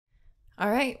All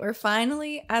right, we're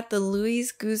finally at the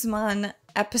Luis Guzman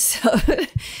episode.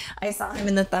 I saw him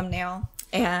in the thumbnail,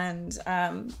 and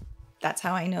that's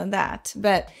how I know that.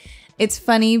 But it's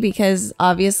funny because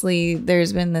obviously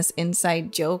there's been this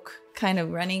inside joke kind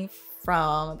of running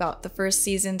from about the first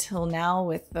season till now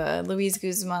with the Luis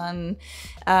Guzman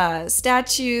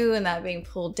statue and that being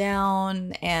pulled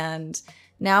down, and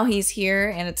now he's here,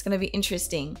 and it's going to be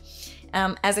interesting.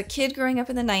 As a kid growing up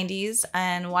in the 90s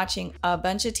and watching a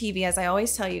bunch of TV, as I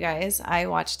always tell you guys, I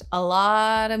watched a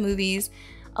lot of movies,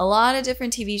 a lot of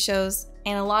different TV shows,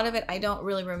 and a lot of it I don't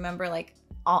really remember like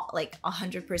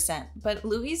 100%. But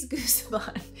Luis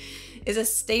Guzman is a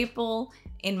staple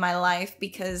in my life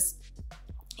because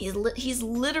he's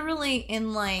literally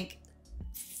in like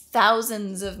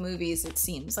thousands of movies, it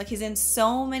seems. Like he's in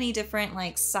so many different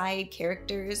like side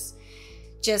characters.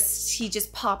 He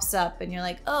just pops up and you're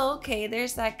like, oh, okay,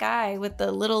 there's that guy with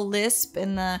the little lisp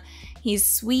and he's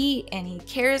sweet and he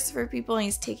cares for people and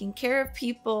he's taking care of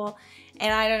people.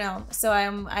 And I don't know. So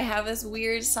I have this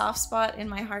weird soft spot in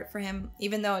my heart for him,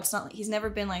 even though it's not, he's never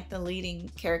been like the leading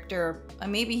character.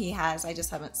 Maybe he has, I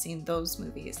just haven't seen those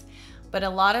movies. But a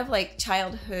lot of like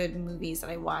childhood movies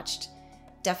that I watched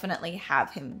definitely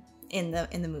have him in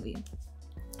the movie.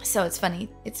 So it's funny.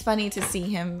 It's funny to see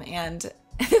him, and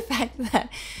the fact that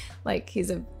like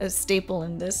he's a staple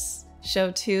in this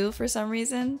show too for some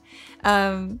reason.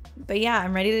 But yeah,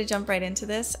 I'm ready to jump right into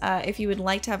this. If you would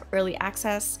like to have early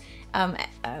access,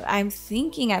 I'm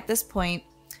thinking at this point,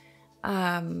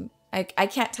 I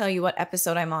can't tell you what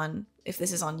episode I'm on if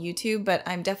this is on YouTube, but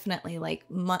I'm definitely like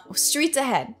streets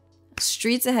ahead,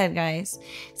 guys.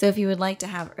 So if you would like to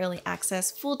have early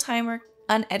access, full-time or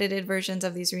unedited versions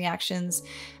of these reactions,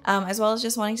 as well as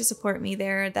just wanting to support me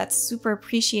there, that's super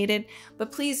appreciated.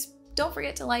 But please don't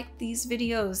forget to like these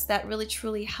videos. That really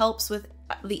truly helps with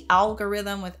the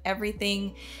algorithm, with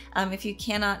everything. If you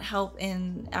cannot help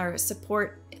in our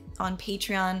support on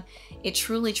Patreon, it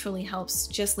truly helps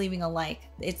just leaving a like.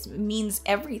 It means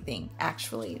everything,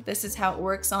 actually. This is how it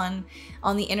works on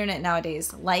the internet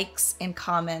nowadays. Likes and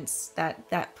comments,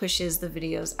 that pushes the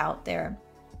videos out there.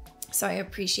 So I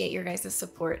appreciate your guys'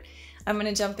 support. I'm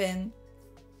gonna jump in.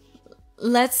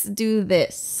 Let's do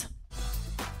this.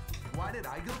 Why did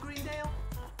I go Greendale?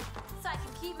 So I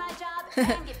can keep my job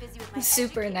and get busy with my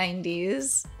Super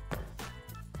 90s.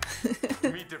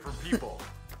 Meet different people.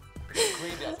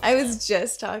 I was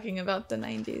just talking about the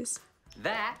 90s.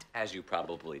 That, as you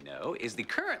probably know, is the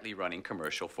currently running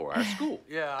commercial for our school.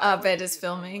 Yeah. Abed is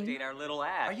filming. Update our little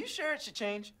ad. Are you sure it should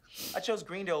change? I chose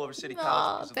Greendale over City Aw,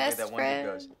 College because of the way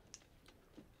best that one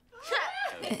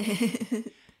dude goes.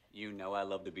 You know I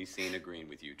love to be seen agreeing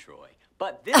with you, Troy.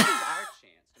 But this is our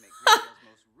chance to make Greendale's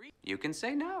most real. You can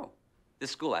say no. The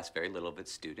school asks very little of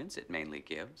its students. It mainly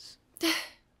gives.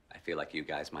 I feel like you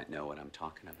guys might know what I'm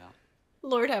talking about.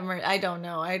 Lord have mercy. I don't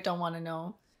know. I don't want to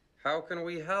know. How can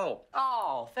we help?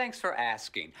 Oh, thanks for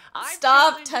asking.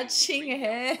 Stop touching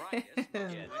him. Oh, we get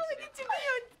to be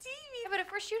on TV. But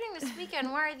if we're shooting this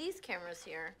weekend, why are these cameras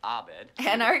here? Abed.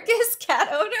 Anarchist cat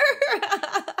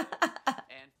owner.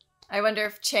 I wonder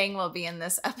if Chang will be in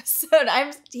this episode.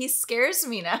 He scares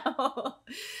me now.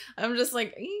 I'm just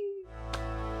like, ee.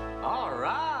 All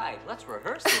right, let's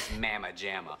rehearse this mamma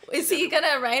jamma. Is he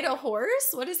gonna ride a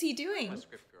horse? What is he doing?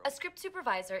 A script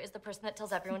supervisor is the person that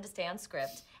tells everyone to stay on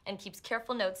script and keeps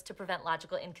careful notes to prevent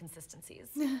logical inconsistencies.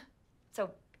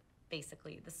 So,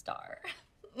 basically, the star.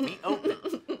 We open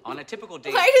on a typical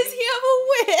day. Why does he have a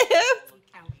whip?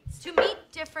 To meet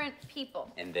different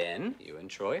people. And then you and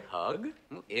Troy hug,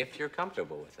 if you're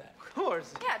comfortable with that. Of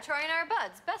course. Yeah, Troy and I are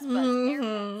buds. Best buds. Air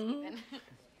buds, even.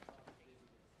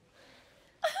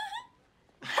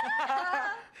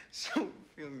 So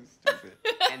feeling stupid.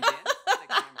 And then the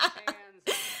camera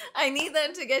pans. I need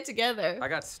them to get together. I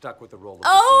got stuck with the role of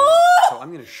Oh! the Dean, so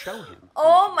I'm gonna show him.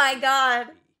 Oh my god.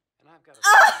 And I've got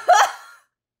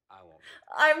I won't.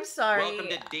 I'm sorry. Welcome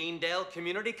to Deandale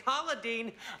Community College,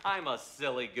 Dean. I'm a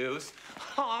silly goose.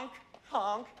 Honk,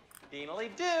 honk, Deanly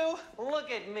do.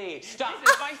 Look at me. Stop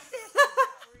it, my sister.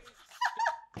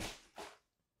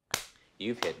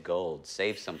 You've hit gold.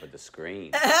 Save some for the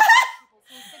screen.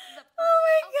 Oh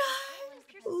my god.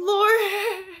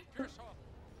 Lord.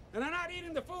 And I'm not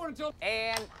eating the food until.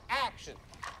 And action.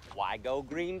 Why go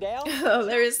Greendale? Oh,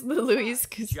 there's the Luis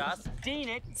Guzman. Just Dean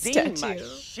it. Statue. Dean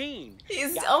machine.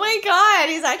 Oh my god,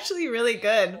 he's actually really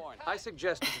good. I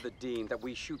suggested to the Dean that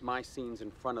we shoot my scenes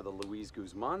in front of the Luis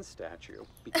Guzman statue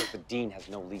because the Dean has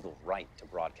no legal right to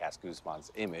broadcast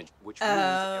Guzman's image, which means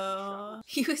Oh,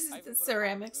 he was the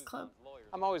ceramics club.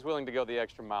 I'm always willing to go the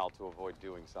extra mile to avoid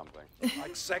doing something.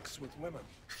 Like sex with women.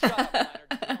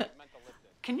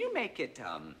 Can you make it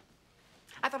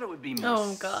I thought it would be more.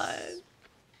 Oh God.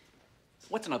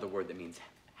 What's another word that means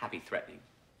happy threatening?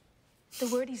 The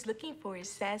word he's looking for is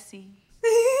sassy.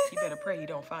 You better pray you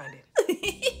don't find it.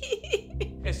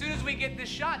 As soon as we get this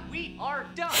shot, we are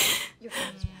done.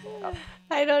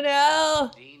 I don't know.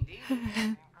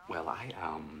 Dean. Well,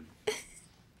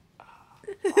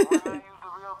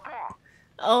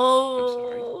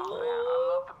 Oh.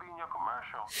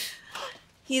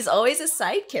 He's always a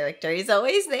side character. He's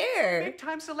always there. Big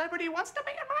time celebrity wants to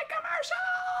be in my commercial.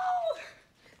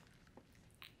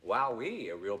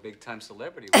 Wowee, a real big time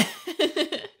celebrity.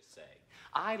 Say,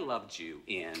 I loved you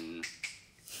in.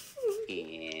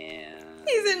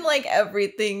 He's in like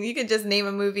everything. You could just name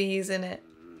a movie. He's in it.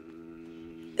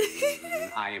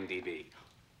 IMDb.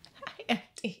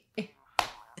 IMDb.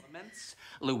 Elements.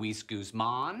 Luis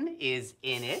Guzman is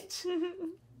in it.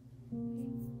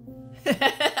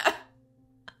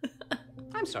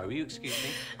 I'm sorry, will you excuse me?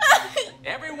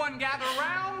 Everyone gather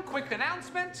around. Quick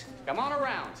announcement. Come on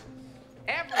around.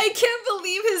 I can't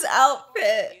believe his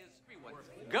outfit.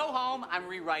 Go home. I'm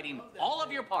rewriting all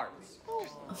of your parts.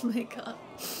 Oh my God.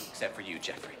 Except for you,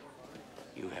 Jeffrey.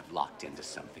 You have locked into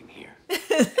something here.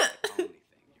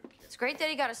 It's great that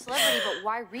he got a celebrity, but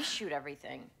why reshoot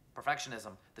everything?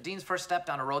 Perfectionism. The dean's first step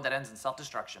down a road that ends in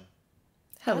self-destruction.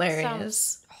 Hilarious. That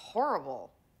sounds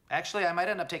horrible. Actually, I might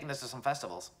end up taking this to some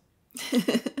festivals.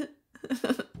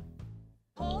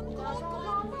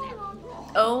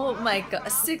 Oh my God.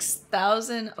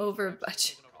 6,000 over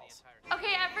budget.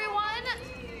 Okay, everyone.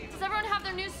 Does everyone have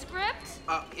their new script?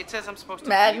 It says I'm supposed to.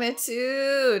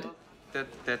 Magnitude.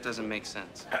 That doesn't make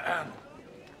sense.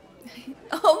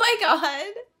 Oh my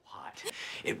God. What?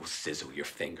 It will sizzle your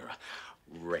finger.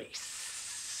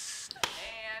 Race.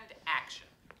 And action.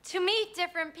 To meet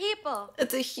different people.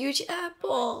 It's a huge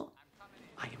apple.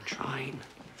 I am trying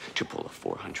to pull a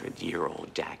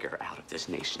 400-year-old dagger out of this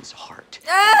nation's heart.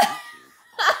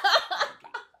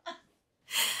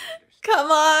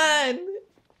 Come on.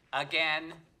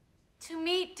 Again. To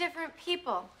meet different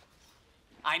people.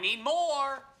 I need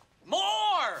more.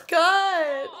 More.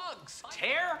 God. Bugs.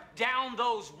 Tear down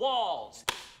those walls.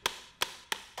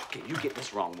 Okay, you get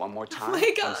this wrong one more time.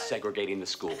 my God. I'm segregating the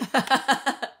school.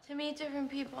 To meet different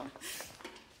people.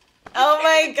 Oh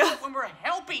my God. When we're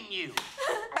helping you.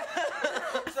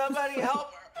 Somebody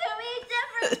help her. To meet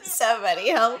different Somebody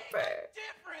help her.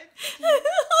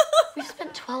 We've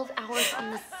spent 12 hours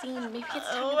on the scene. Maybe it's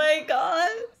time Oh my God.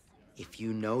 If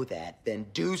you know that, then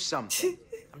do something.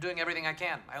 I'm doing everything I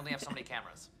can. I only have so many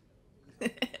cameras.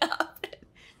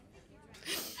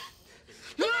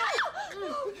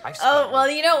 Oh, well,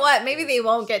 you know what? Maybe they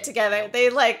won't get together.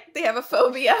 They have a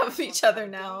phobia of each other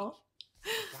now.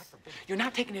 You're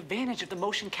not taking advantage of the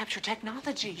motion capture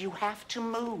technology. You have to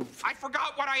move. I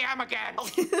forgot what I am again.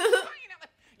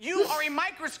 You are a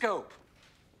microscope.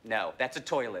 No, that's a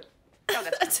toilet. No,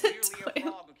 that's clearly a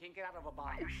frog who can't get out of a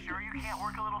bottle. You sure you can't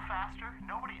work a little faster?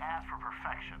 Nobody asked for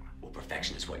perfection. Well,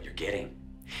 perfection is what you're getting.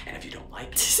 And if you don't like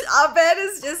it... Abed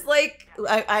is just like,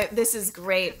 this is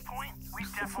great. Point, we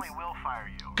definitely will fire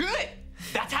you. Good!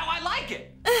 That's how I like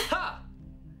it! Huh.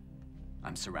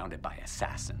 I'm surrounded by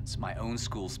assassins. My own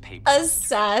school's papers.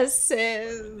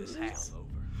 Assassins. This house over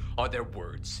are their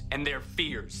words and their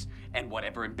fears and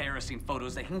whatever embarrassing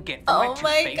photos they can get from Oh my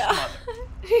my two-faced God. mother.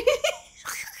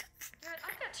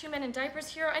 I've got two men in diapers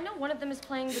here. I know one of them is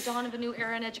playing the dawn of a new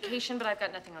era in education, but I've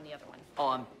got nothing on the other one. Oh,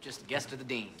 I'm just a guest of the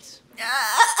dean's. You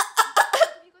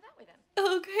go that way then.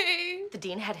 Okay. The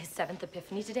dean had his 7th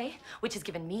epiphany today, which has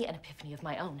given me an epiphany of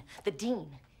my own. The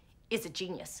dean is a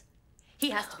genius. He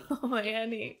has to be. Oh my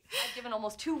Annie. I've given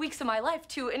almost 2 weeks of my life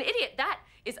to an idiot. That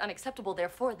is unacceptable.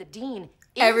 Therefore, the dean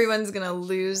is... Everyone's gonna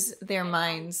lose their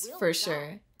minds for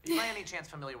sure. By any chance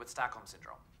familiar with Stockholm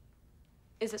Syndrome?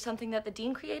 Is it something that the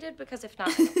dean created? Because if not,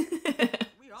 I don't.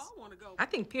 We all want to go. I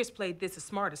think Pierce played this as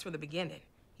smartest from the beginning.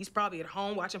 He's probably at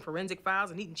home watching Forensic Files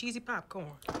and eating cheesy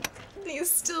popcorn. He's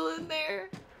still in there.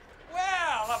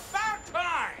 Well, about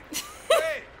time.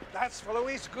 Hey, that's for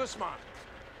Luis Guzman.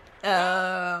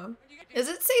 Does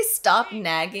it say stop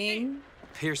nagging?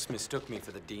 Pierce mistook me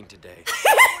for the dean today.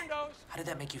 How did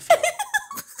that make you feel?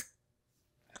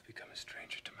 I've become a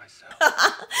stranger to myself.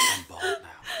 I'm bald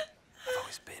now. I've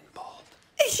always been bald.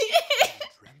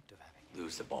 Dreamt of having...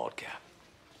 Lose the bald cap.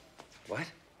 What?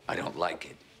 I don't like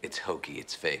it. It's hokey,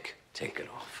 it's fake. Take it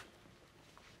off.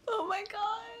 Oh my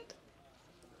God.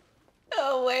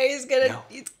 Oh, where he's gonna... No.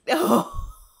 He's,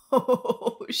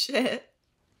 oh, shit.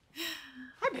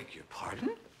 I beg your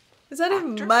pardon? Is that a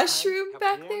After mushroom I have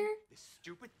back worn there? This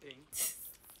stupid thing.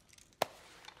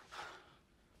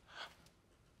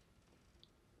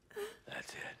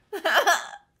 That's it.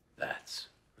 That's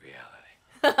reality.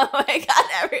 Oh my god,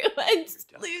 everyone's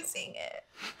losing it.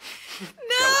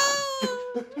 No!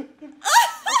 Okay, I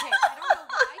don't know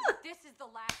why, but this is the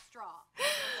last straw.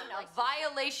 A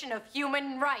violation of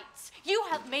human rights. You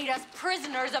have made us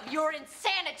prisoners of your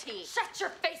insanity. Shut your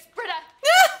face, Britta.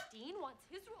 Dean wants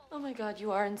his role. Oh my god,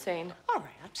 you are insane. All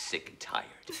right, I'm sick and tired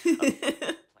of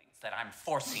complaints that I'm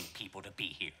forcing people to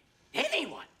be here.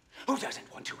 Anyone who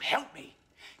doesn't want to help me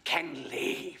can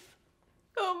leave.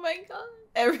 Oh my god.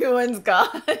 Everyone's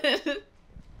gone.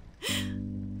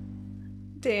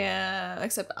 Damn.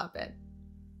 Except Abed.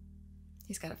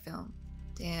 He's got a film.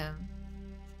 Damn.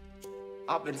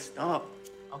 Abed, stop.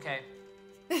 Okay.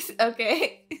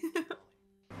 Okay.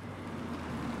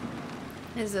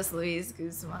 Is this Luis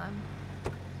Guzman?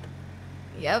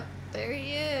 Yep, there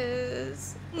he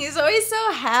is. He's always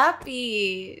so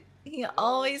happy.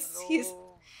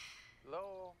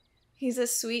 He's a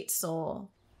sweet soul.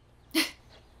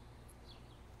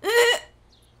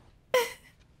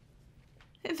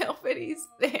 Nobody's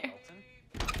there.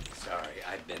 Sorry,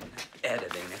 I've been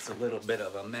editing. It's a little bit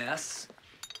of a mess.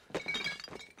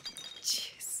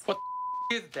 Jeez. What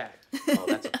is that? Oh,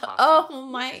 that's a possum. Oh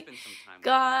my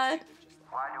god.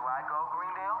 Why do I go,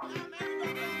 Greendale?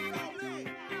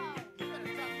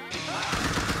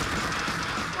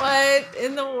 What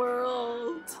in the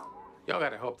world? Y'all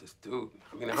gotta help this dude.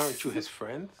 I mean, aren't you his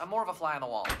friend? I'm more of a fly on the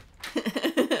wall.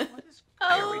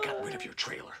 I already got rid of your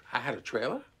trailer. I had a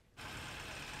trailer?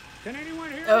 Can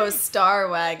anyone hear Oh, Star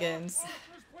Wagons.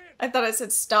 I thought it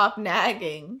said stop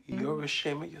nagging. You're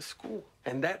ashamed of your school.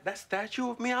 And that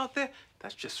statue of me out there,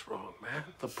 that's just wrong, man.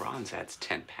 The bronze adds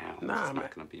 10 pounds. Nah, it's man.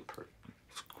 not gonna be perfect.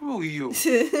 Screw you.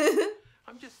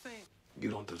 I'm just saying,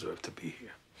 you don't deserve to be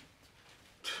here.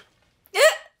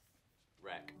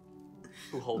 Wreck,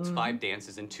 who holds 5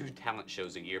 dances and 2 talent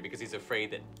shows a year because he's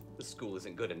afraid that the school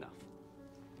isn't good enough.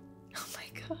 Oh my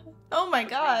god. Oh my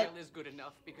god. Greendale is good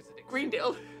enough because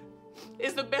Greendale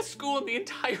is the best school in the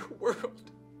entire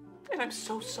world. And I'm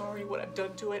so sorry what I've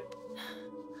done to it.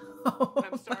 Oh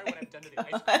I'm sorry what I've done to the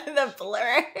ice cream. the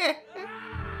blur.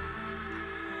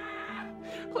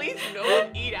 Please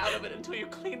don't eat out of it until you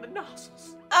clean the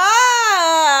nozzles.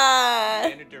 Ah! The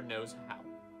janitor knows how.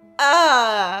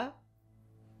 Ah!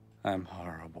 I'm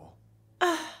horrible.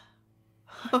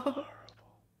 Oh.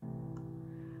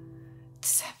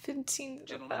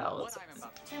 17,000.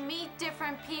 To meet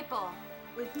different people.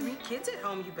 With 3 kids at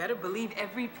home, you better believe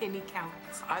every penny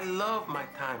counts. I love my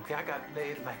time. I got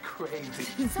laid like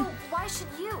crazy. So why should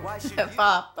you? Why should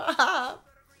Pop, pop.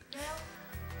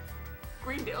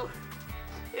 Greendale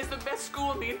is the best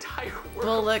school in the entire world.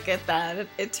 Well, look at that.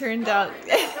 It turned out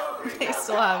they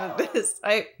still have this.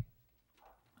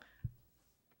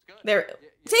 There.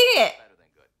 Take it.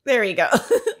 There we go.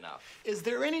 Is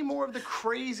there any more of the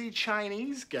crazy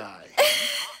Chinese guy?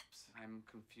 I'm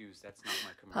confused. That's not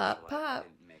my commercial. Pop, I pop.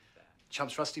 didn't make that.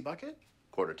 Chump's Rusty Bucket?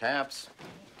 Quarter taps.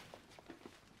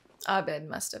 Abed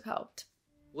must have helped.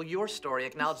 Will your story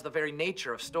acknowledge the very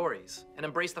nature of stories and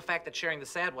embrace the fact that sharing the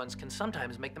sad ones can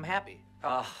sometimes make them happy?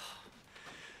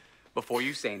 Before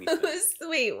you say anything.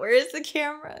 Wait, where's the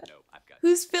camera? No, I've got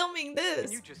Who's filming this?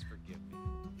 Can you just forgive me?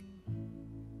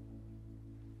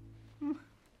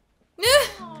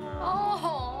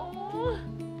 Oh.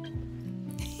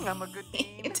 I'm a good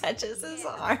He touches his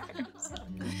arms.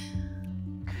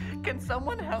 Can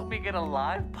someone help me get a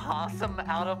live possum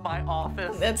out of my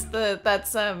office? That's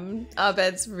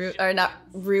Abed's not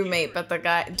roommate, but the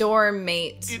guy dorm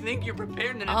mate. Do you think you're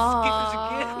prepared and it skips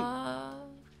again?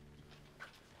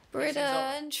 Britta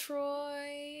and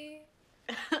Troy.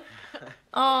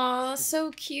 Aw, so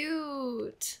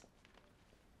cute.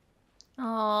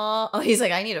 Aw. Oh, he's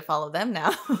like, I need to follow them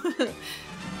now. We'll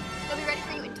be ready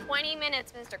for you in 20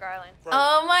 minutes, Mr. Garland.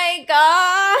 Oh my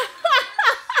god.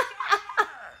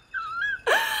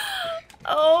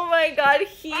 Oh my god,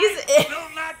 he's in. Will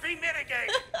not be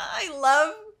mitigated. I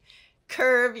love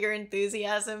Curve your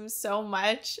enthusiasm so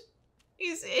much.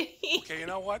 He's in. Okay, you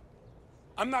know what?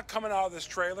 I'm not coming out of this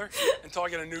trailer until I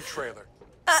get a new trailer.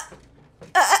 And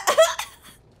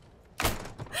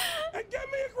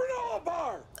get me a granola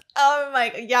bar. Oh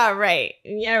my, yeah, right.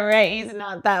 Yeah, right. He's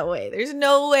not that way. There's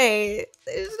no way.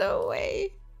 There's no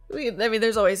way. I mean,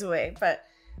 there's always a way, but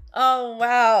oh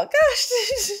wow, gosh.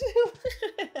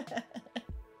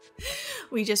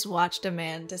 We just watched a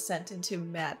man descend into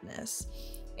madness,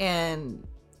 and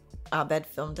Abed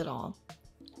filmed it all.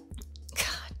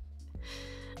 God.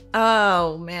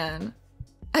 Oh man,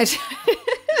 I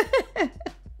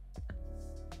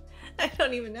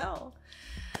don't even know.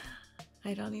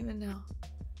 I don't even know.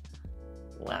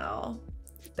 Wow.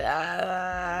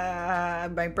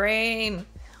 My brain.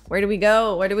 where do we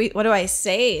go? What do I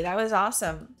say? That was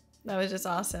awesome. That was just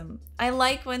awesome. I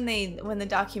like when the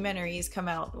documentaries come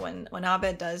out, when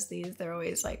Abed does these, they're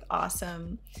always like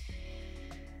awesome.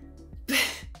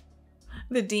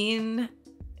 The dean,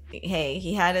 hey,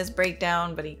 he had his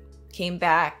breakdown, but he came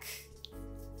back.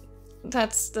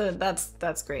 That's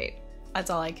great. That's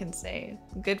all I can say.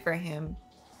 Good for him.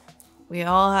 We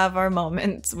all have our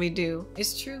moments. We do.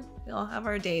 It's true. We all have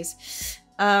our days.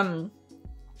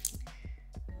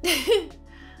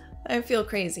 I feel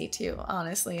crazy too,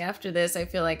 honestly. After this, I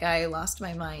feel like I lost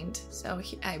my mind. So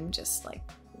I'm just like,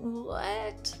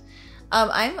 what?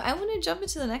 I want to jump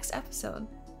into the next episode.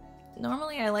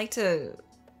 Normally, I like to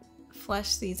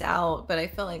flesh these out, but I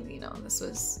feel like, you know, this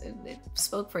was, it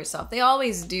spoke for itself. They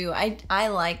always do. I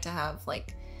like to have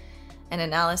like an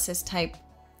analysis type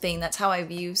thing. That's how I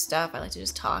view stuff. I like to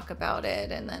just talk about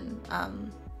it, and then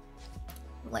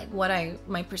like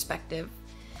my perspective.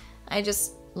 I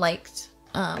just liked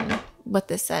what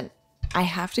this said. I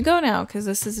have to go now because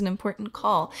this is an important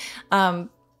call. I'm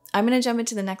gonna jump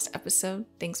into the next episode.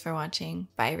 Thanks for watching.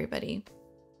 Bye, everybody.